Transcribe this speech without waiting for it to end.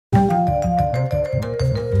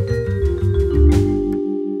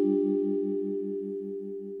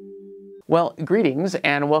Well, greetings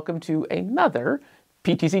and welcome to another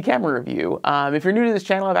PTZ camera review. If you're new to this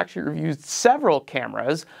channel, I've actually reviewed several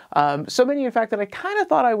cameras. So many, in fact, that I kind of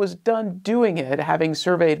thought I was done doing it, having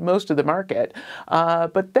surveyed most of the market.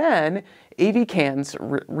 But then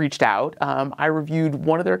AVKANS reached out. I reviewed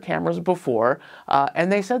one of their cameras before, and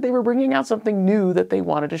they said they were bringing out something new that they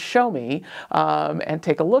wanted to show me and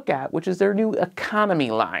take a look at, which is their new economy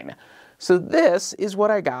line. So this is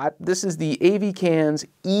what I got. This is the AVKANS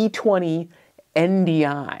E20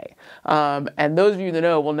 NDI. And those of you that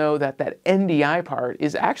know will know that that NDI part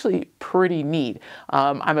is actually pretty neat.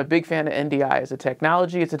 I'm a big fan of NDI as a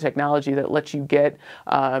technology. It's a technology that lets you get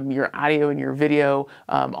your audio and your video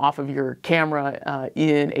off of your camera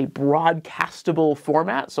in a broadcastable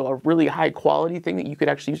format, so a really high quality thing that you could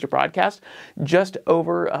actually use to broadcast just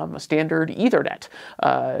over a standard Ethernet,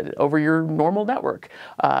 over your normal network.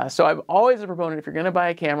 So I'm always a proponent, if you're going to buy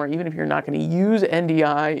a camera, even if you're not going to use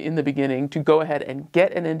NDI in the beginning, to go ahead and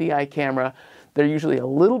get an NDI camera. They're usually a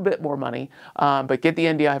little bit more money, but get the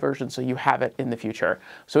NDI version so you have it in the future.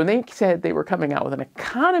 So when they said they were coming out with an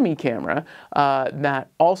economy camera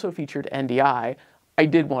that also featured NDI, I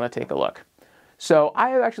did want to take a look. So I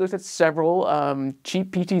have actually looked at several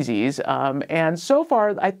cheap PTZs, and so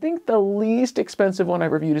far I think the least expensive one I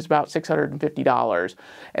reviewed is about $650,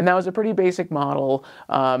 and that was a pretty basic model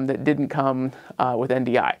that didn't come with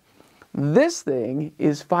NDI. This thing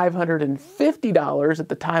is $550 at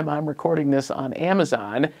the time I'm recording this on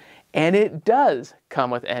Amazon, and it does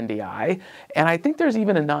come with NDI, and I think there's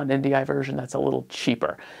even a non-NDI version that's a little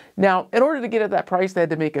cheaper. Now, in order to get at that price, they had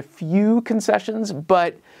to make a few concessions,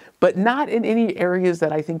 but not in any areas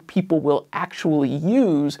that I think people will actually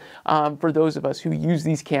use for those of us who use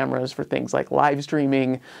these cameras for things like live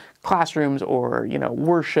streaming, classrooms, or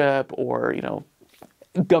worship, or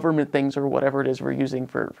government things, or whatever it is we're using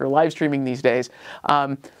for live streaming these days.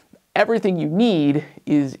 Everything you need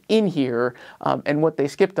is in here, and what they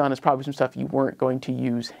skipped on is probably some stuff you weren't going to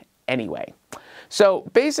use anyway. So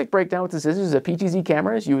basic breakdown, what this is a PTZ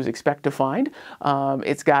camera, as you would expect to find.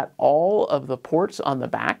 It's got all of the ports on the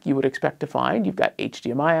back you would expect to find. You've got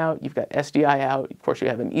HDMI out, you've got SDI out, of course you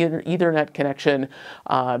have an Ethernet connection,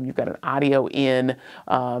 you've got an audio in,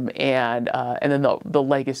 and then the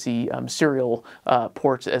legacy serial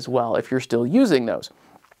ports as well, if you're still using those.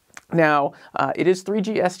 Now, it is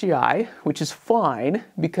 3G SDI, which is fine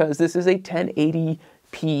because this is a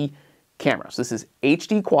 1080p camera. So this is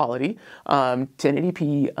HD quality,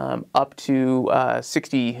 1080p up to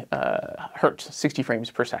 60 hertz, 60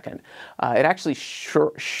 frames per second. It actually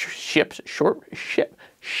ships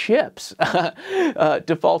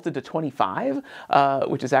defaulted to 25,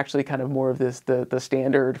 which is actually kind of more of the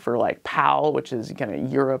standard for like PAL, which is kind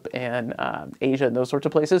of Europe and Asia and those sorts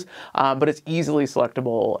of places. But it's easily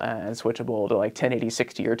selectable and switchable to like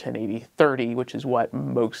 1080-60 or 1080-30, which is what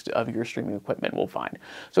most of your streaming equipment will find.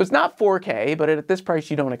 So it's not 4K, but at this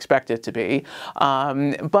price you don't expect it to be.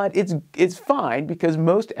 But it's fine because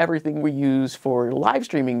most everything we use for live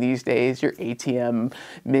streaming these days, your ATM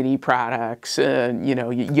mini products, and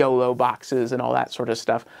YOLO boxes and all that sort of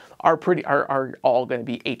stuff, are all going to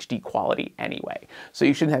be HD quality anyway. So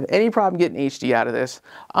you shouldn't have any problem getting HD out of this.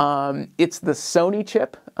 It's the Sony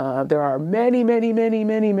chip. There are many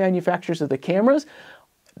manufacturers of the cameras.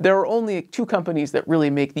 There are only two companies that really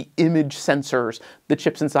make the image sensors, the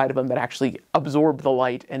chips inside of them that actually absorb the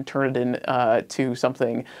light and turn it into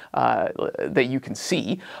something that you can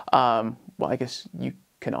see. Well, I guess you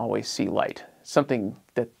can always see light. Something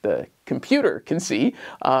that the computer can see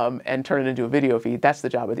and turn it into a video feed. That's the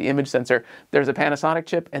job of the image sensor. There's a Panasonic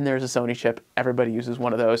chip and there's a Sony chip. Everybody uses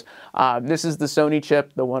one of those. This is the Sony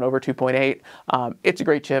chip, the 1 over 2.8. It's a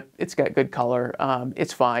great chip. It's got good color.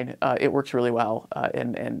 It's fine. It works really well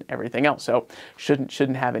and everything else. So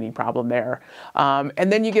shouldn't have any problem there.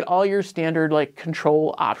 And then you get all your standard like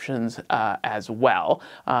control options as well.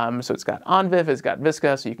 So it's got OnVIF, it's got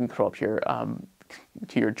Visca, so you can control up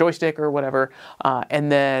to your joystick or whatever,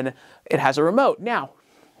 and then it has a remote. Now,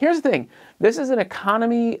 here's the thing. This is an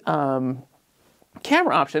economy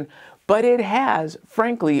camera option, but it has,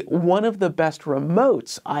 frankly, one of the best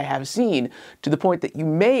remotes I have seen, to the point that you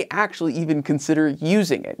may actually even consider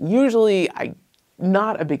using it. Usually, I'm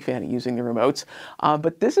not a big fan of using the remotes,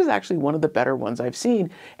 but this is actually one of the better ones I've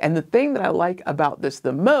seen. And the thing that I like about this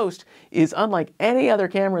the most is, unlike any other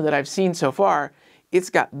camera that I've seen so far, it's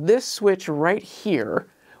got this switch right here,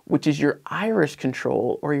 which is your iris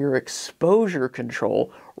control or your exposure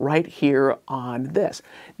control right here on this.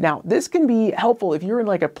 Now, this can be helpful if you're in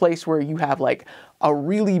like a place where you have like a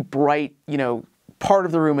really bright, part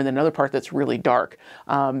of the room and then another part that's really dark.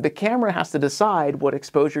 The camera has to decide what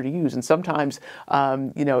exposure to use, and sometimes,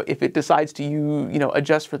 you know, if it decides to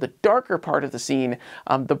adjust for the darker part of the scene,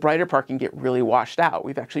 the brighter part can get really washed out.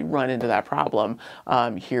 We've actually run into that problem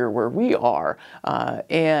here where we are,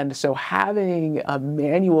 and so having a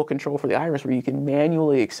manual control for the iris where you can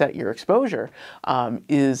manually set your exposure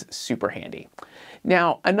is super handy.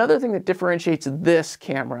 Now, another thing that differentiates this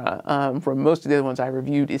camera from most of the other ones I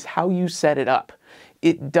reviewed is how you set it up.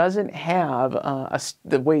 It doesn't have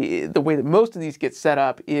the way that most of these get set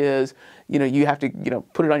up is, you know, you have to, you know,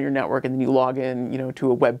 put it on your network and then you log in, you know, to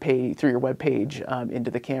a web page, through your web page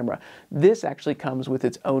into the camera. This actually comes with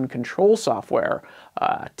its own control software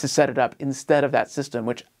to set it up instead of that system,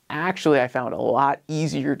 which actually I found a lot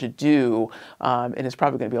easier to do, and it's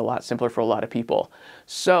probably going to be a lot simpler for a lot of people.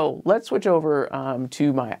 So let's switch over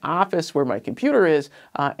to my office where my computer is,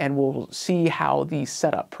 and we'll see how the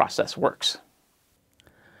setup process works.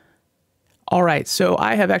 All right, so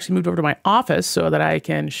I have actually moved over to my office so that I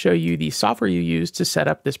can show you the software you use to set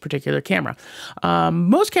up this particular camera.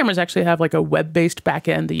 Most cameras actually have like a web-based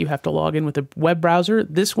backend that you have to log in with a web browser.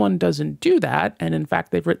 This one doesn't do that, and in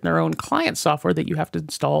fact, they've written their own client software that you have to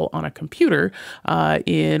install on a computer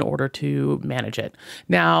in order to manage it.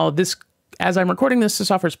 Now, as I'm recording this, the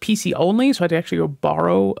software is PC only, so I had to actually go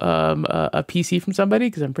borrow a PC from somebody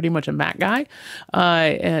because I'm pretty much a Mac guy,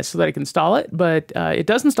 so that I can install it. But it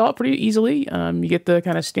does install it pretty easily. You get the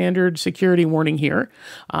kind of standard security warning here,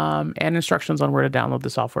 and instructions on where to download the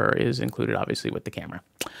software is included, obviously, with the camera.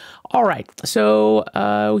 All right, so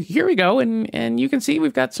here we go, and you can see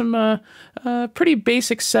we've got some pretty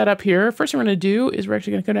basic setup here. First thing we're going to do is we're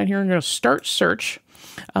actually going to go down here and we're going to start search.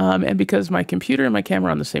 And because my computer and my camera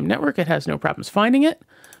are on the same network, it has no problems finding it.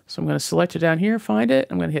 So I'm going to select it down here, find it.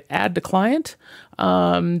 I'm going to hit add to client.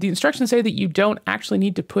 The instructions say that you don't actually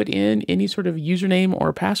need to put in any sort of username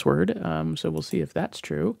or password. So we'll see if that's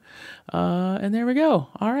true. And there we go.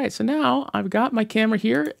 All right, so now I've got my camera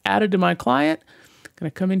here added to my client. I'm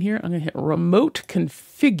going to come in here. I'm going to hit remote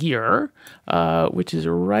configure, which is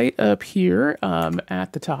right up here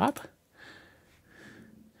at the top.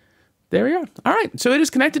 There we are. All right, so it is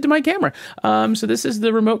connected to my camera. So this is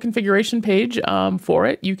the remote configuration page for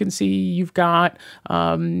it. You can see you've got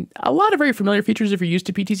a lot of very familiar features if you're used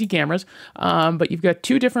to PTZ cameras, but you've got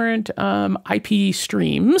two different IP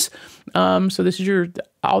streams. So this is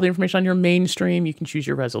all the information on your main stream. You can choose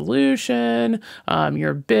your resolution,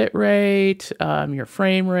 your bit rate, your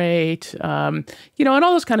frame rate, you know, and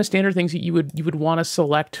all those kind of standard things that you would want to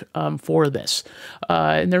select for this.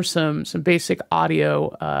 And there's some basic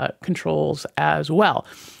audio controls as well.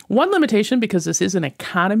 One limitation, because this is an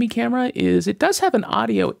economy camera, is it does have an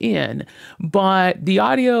audio in, but the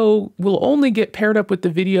audio will only get paired up with the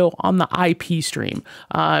video on the IP stream.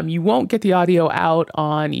 You won't get the audio out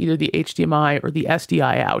on either the HDMI or the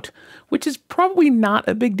SDI out, which is probably not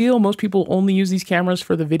a big deal. Most people only use these cameras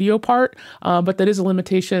for the video part, but that is a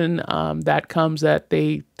limitation that comes that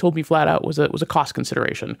they told me flat out was a cost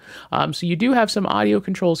consideration. So you do have some audio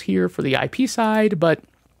controls here for the IP side, but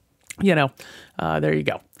you know, there you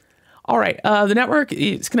go. All right, the network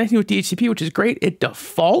is connecting with DHCP, which is great. It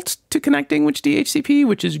defaults to connecting with DHCP,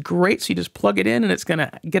 which is great. So you just plug it in and it's going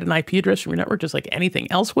to get an IP address from your network just like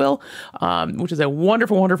anything else will, which is a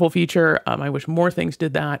wonderful, wonderful feature. I wish more things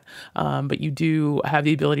did that, but you do have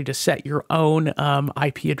the ability to set your own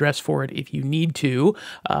IP address for it if you need to.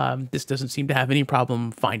 This doesn't seem to have any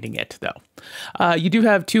problem finding it, though. You do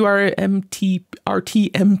have two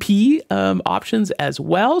RTMP options as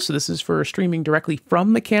well. So this is for streaming directly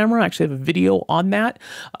from the camera. I actually have a video on that.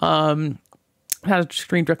 How to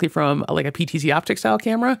stream directly from like a PTZ optic style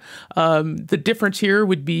camera. The difference here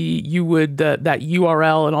would be you would that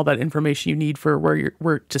URL and all that information you need for where you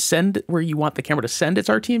want the camera to send its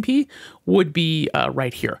RTMP would be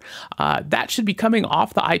right here. That should be coming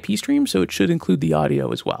off the IP stream, so it should include the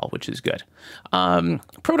audio as well, which is good.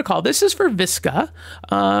 Protocol. This is for VSCA.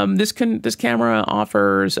 This camera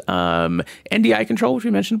offers NDI control, which we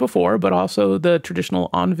mentioned before, but also the traditional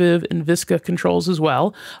OnViv and VSCA controls as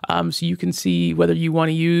well. So you can see whether you want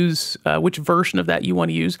to use which version of that you want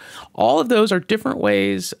to use. All of those are different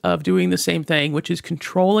ways of doing the same thing, which is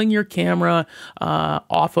controlling your camera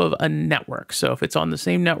off of a network. So if it's on the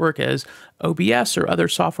same network as OBS or other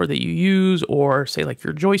software that you use, or say like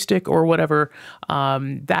your joystick or whatever,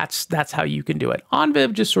 that's how you can do it.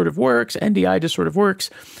 OnViv just sort of works. NDI just sort of works.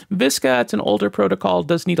 VSCA, it's an older protocol,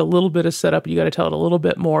 does need a little bit of setup. You got to tell it a little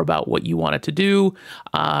bit more about what you want it to do.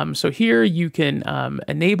 So here you can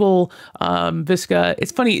enable Visca.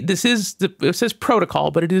 It's funny, it says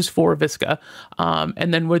protocol, but it is for Visca.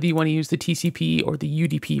 And then whether you want to use the TCP or the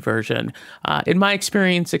UDP version. In my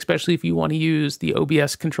experience, especially if you want to use the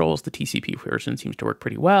OBS controls, the TCP version seems to work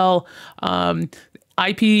pretty well.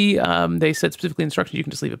 IP, they said specifically instructions, you can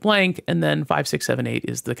just leave it blank, and then 5678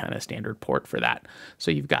 is the kind of standard port for that. So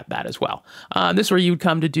you've got that as well. This is where you would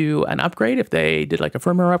come to do an upgrade if they did like a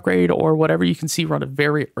firmware upgrade or whatever. You can see run a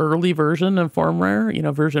very early version of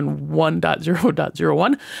firmware, version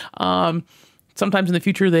 1.0.01. Sometimes in the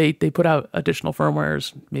future, they put out additional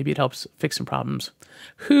firmwares. Maybe it helps fix some problems.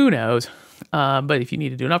 Who knows? But if you need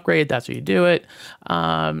to do an upgrade, that's where you do it.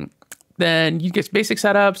 Then you get basic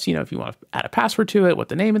setups, if you want to add a password to it, what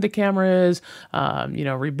the name of the camera is,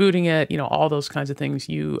 rebooting it, all those kinds of things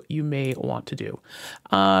you may want to do.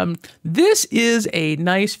 This is a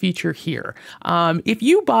nice feature here. If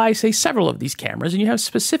you buy, say, several of these cameras and you have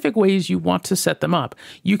specific ways you want to set them up,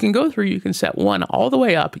 you can go through, you can set one all the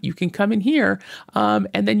way up, you can come in here,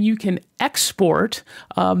 and then you can export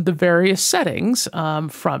the various settings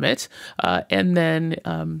from it,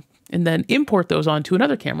 and then import those onto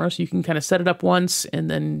another camera, so you can kind of set it up once and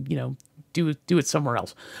then, do it somewhere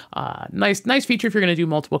else. Nice feature if you're going to do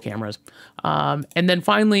multiple cameras. And then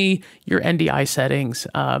finally, your NDI settings.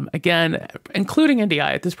 Again, including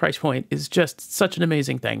NDI at this price point is just such an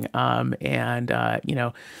amazing thing.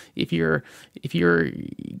 If you're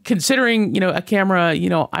considering, a camera,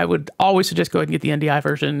 I would always suggest go ahead and get the NDI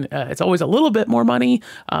version. It's always a little bit more money.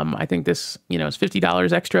 I think this, is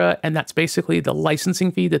 $50 extra, and that's basically the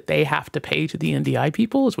licensing fee that they have to pay to the NDI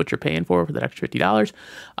people is what you're paying for that extra $50.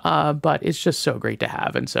 But it's just so great to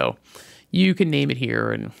have. And so you can name it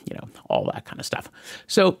here and, all that kind of stuff.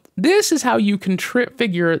 So this is how you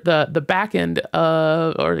configure the back end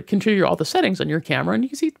or configure all the settings on your camera. And you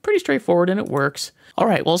can see it's pretty straightforward and it works. All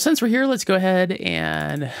right, well, since we're here, let's go ahead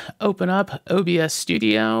and open up OBS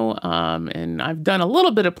Studio. And I've done a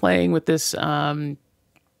little bit of playing with this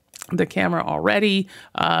the camera already.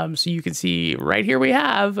 So you can see right here we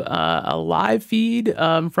have a live feed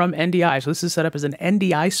from NDI. So this is set up as an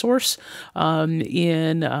NDI source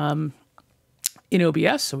in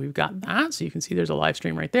OBS. So we've got that. So you can see there's a live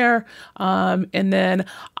stream right there. And then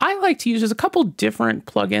I like to use, there's a couple different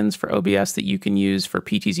plugins for OBS that you can use for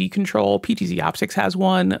PTZ control. PTZ Optics has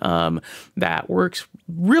one that works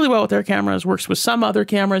really well with their cameras, works with some other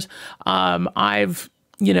cameras. But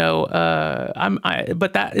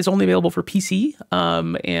that is only available for PC,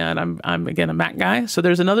 and I'm again a Mac guy. So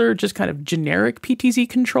there's another just kind of generic PTZ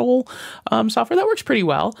control software that works pretty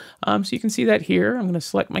well. So you can see that here. I'm going to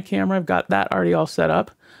select my camera. I've got that already all set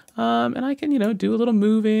up. And I can, do a little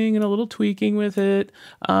moving and a little tweaking with it,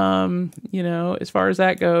 as far as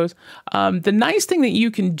that goes. The nice thing that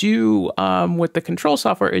you can do with the control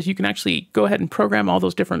software is you can actually go ahead and program all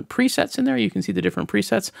those different presets in there. You can see the different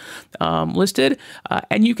presets listed,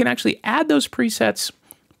 and you can actually add those presets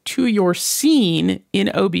to your scene in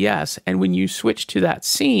OBS. And when you switch to that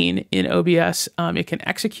scene in OBS, it can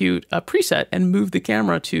execute a preset and move the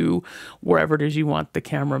camera to wherever it is you want the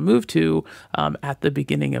camera moved to at the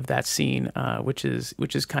beginning of that scene, which is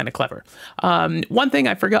kind of clever. One thing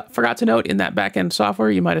I forgot to note in that backend software,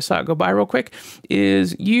 you might have saw it go by real quick,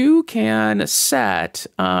 is you can set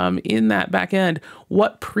in that backend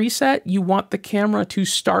what preset you want the camera to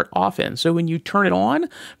start off in. So when you turn it on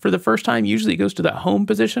for the first time, usually it goes to the home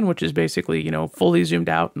position, which is basically, fully zoomed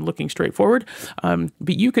out and looking straight forward.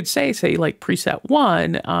 But you could say like preset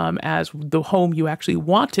 1 as the home you actually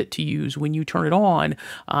want it to use when you turn it on.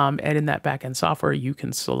 And in that backend software, you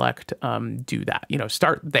can select do that,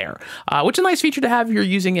 start there, which is a nice feature to have if you're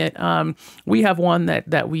using it. We have one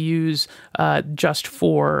that we use just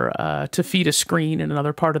for to feed a screen in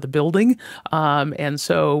another part of the building. And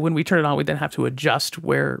so when we turn it on, we then have to adjust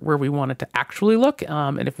where we want it to actually look.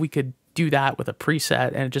 And if we could do that with a preset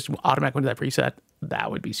and it just automatically do that preset,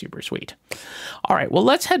 that would be super sweet. All right, well,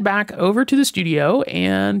 let's head back over to the studio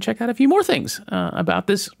and check out a few more things about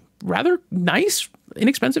this rather nice,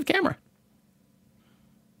 inexpensive camera.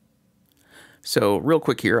 So real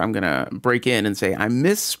quick here, I'm going to break in and say I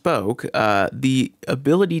misspoke. The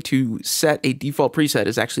ability to set a default preset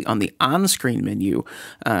is actually on the on-screen menu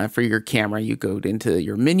for your camera. You go into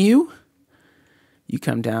your menu, you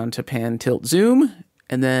come down to pan, tilt, zoom,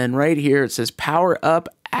 and then right here it says power up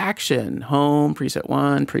action, home, preset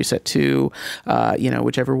 1, preset 2,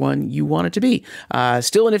 whichever one you want it to be.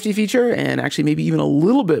 Still a nifty feature and actually maybe even a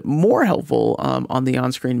little bit more helpful on the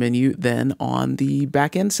on-screen menu than on the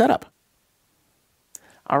back-end setup.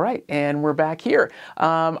 All right, and we're back here.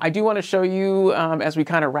 I do want to show you, as we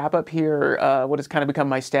kind of wrap up here, what has kind of become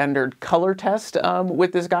my standard color test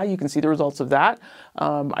with this guy. You can see the results of that.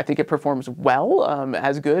 I think it performs well,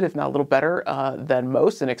 as good, if not a little better than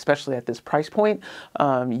most, and especially at this price point,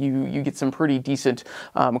 you get some pretty decent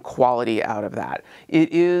quality out of that.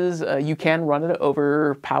 It is, you can run it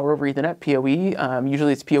over Power over Ethernet, PoE.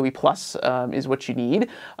 Usually it's PoE Plus is what you need,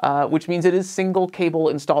 which means it is single cable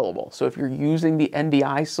installable. So if you're using the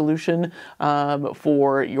NDI solution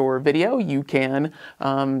for your video, you can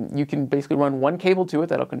basically run one cable to it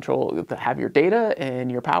that'll have your data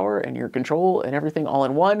and your power and your control and everything all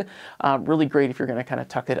in one. Really great if you're going to kind of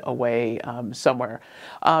tuck it away somewhere.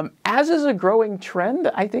 As is a growing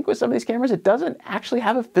trend, I think with some of these cameras, it doesn't actually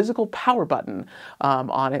have a physical power button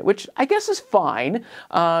on it, which I guess is fine.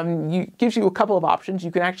 Gives you a couple of options.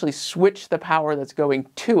 You can actually switch the power that's going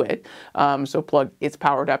to it. So plug its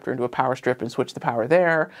power adapter into a power strip and switch the power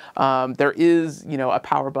there. There is, a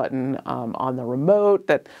power button on the remote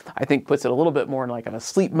that I think puts it a little bit more in like a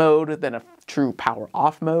sleep mode than a true power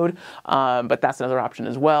off mode, but that's another option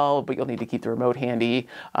as well, but you'll need to keep the remote handy.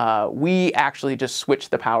 We actually just switch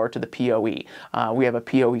the power to the PoE. We have a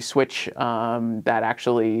PoE switch that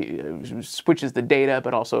actually switches the data,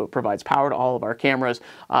 but also provides power to all of our cameras,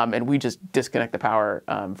 and we just disconnect the power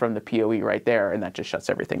from the PoE right there, and that just shuts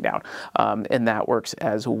everything down, and that works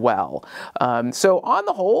as well. So on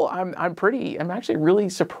the whole, I'm actually really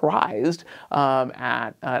surprised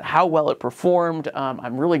at how well it performed.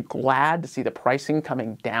 I'm really glad to see the pricing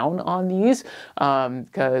coming down on these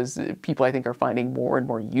because people, I think, are finding more and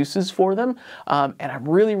more uses for them. And I'm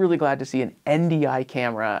really, really glad to see an NDI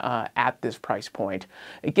camera at this price point.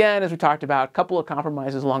 Again, as we talked about, a couple of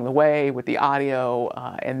compromises along the way with the audio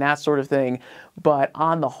and that sort of thing. But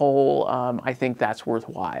on the whole, I think that's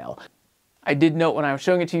worthwhile. I did note when I was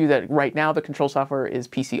showing it to you that right now the control software is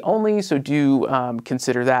PC only, so do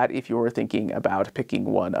consider that if you're thinking about picking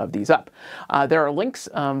one of these up. There are links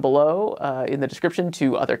below in the description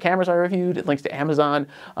to other cameras I reviewed, links to Amazon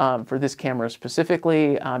for this camera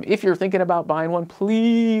specifically. If you're thinking about buying one,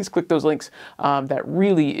 please click those links. That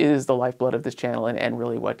really is the lifeblood of this channel and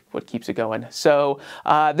really what keeps it going. So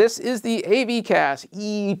this is the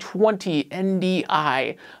AVKANS E20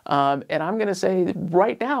 NDI, and I'm going to say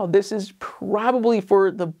right now this is probably for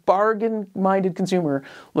the bargain-minded consumer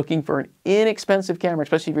looking for an inexpensive camera,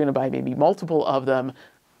 especially if you're going to buy maybe multiple of them.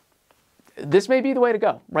 This may be the way to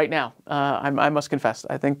go right now. I must confess.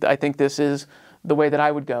 I think this is the way that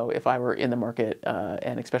I would go if I were in the market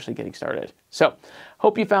and especially getting started. So,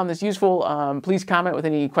 hope you found this useful. Please comment with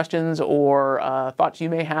any questions or thoughts you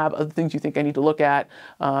may have, other things you think I need to look at,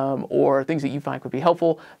 or things that you find could be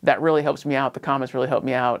helpful. That really helps me out. The comments really help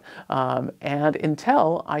me out. And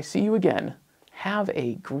until I see you again, have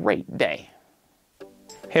a great day.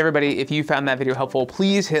 Hey everybody, if you found that video helpful,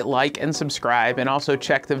 please hit like and subscribe, and also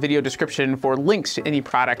check the video description for links to any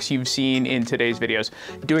products you've seen in today's videos.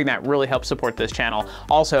 Doing that really helps support this channel.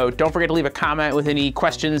 Also, don't forget to leave a comment with any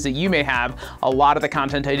questions that you may have. A lot of the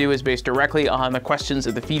content I do is based directly on the questions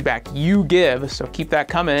and the feedback you give, so keep that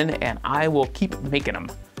coming and I will keep making them.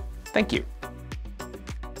 Thank you.